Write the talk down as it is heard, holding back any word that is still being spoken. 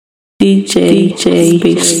DJ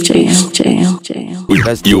Bass Jam.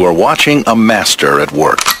 You are watching a master at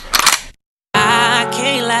work. I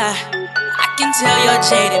can't lie, I can tell you're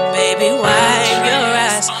jaded, baby. Wipe your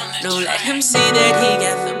eyes, don't let him see that he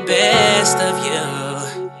got the best of you.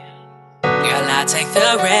 Girl, I'll take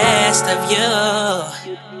the rest of you.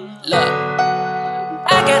 Look,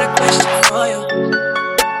 I got a question for you.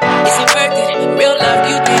 Is it worth it? Real love,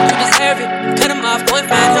 you think you deserve it? Cut him off, go and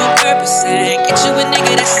find no purpose. And get you a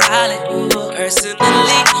nigga that's solid.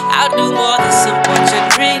 Personally, I'll do more than support your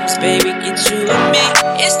dreams. Baby, get you and me.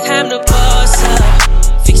 It's time to boss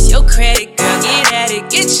up. Fix your credit, girl, get at it.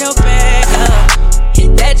 Get your bag up.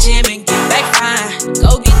 Hit that gym and get back fine.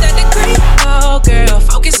 Go get that degree. Oh, girl,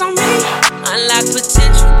 focus on me. Unlock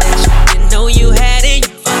potential that you didn't know you had it.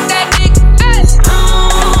 You fuck that nigga.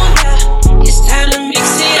 Oh, yeah. It's time to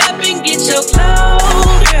mix it up and get your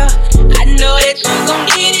clothes, girl. I know that you gon'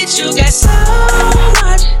 get it. You got so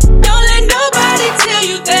much. Don't let nobody tell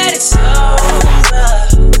you that it's over.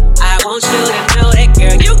 I want you to know that,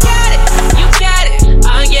 girl. You got it. You got it.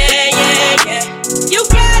 Oh, yeah, yeah, yeah. You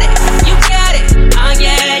got it. You got it. Oh,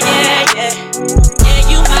 yeah, yeah, yeah.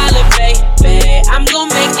 Yeah, you my little baby. I'm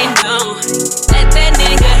gon' make it known. Let that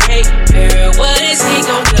nigga hate, girl. What is he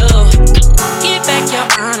gon' do? Get back your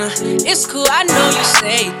honor. It's cool, I know you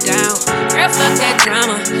stay down. Girl, fuck that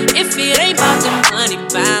drama. If it ain't about the money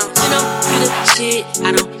bound, you know you the shit.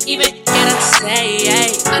 I don't even gotta say,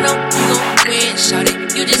 hey. I know you gon' win, shorty.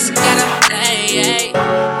 You just gotta play, hey.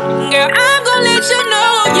 Girl, I'm gon' let you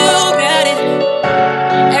know you got it.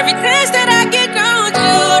 Every taste that I get, don't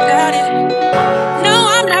you doubt it. No,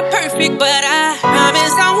 I'm not perfect, but I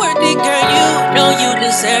promise I'm worth it, girl. You know you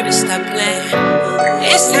deserve it. Stop playing.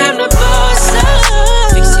 It's time to boss up.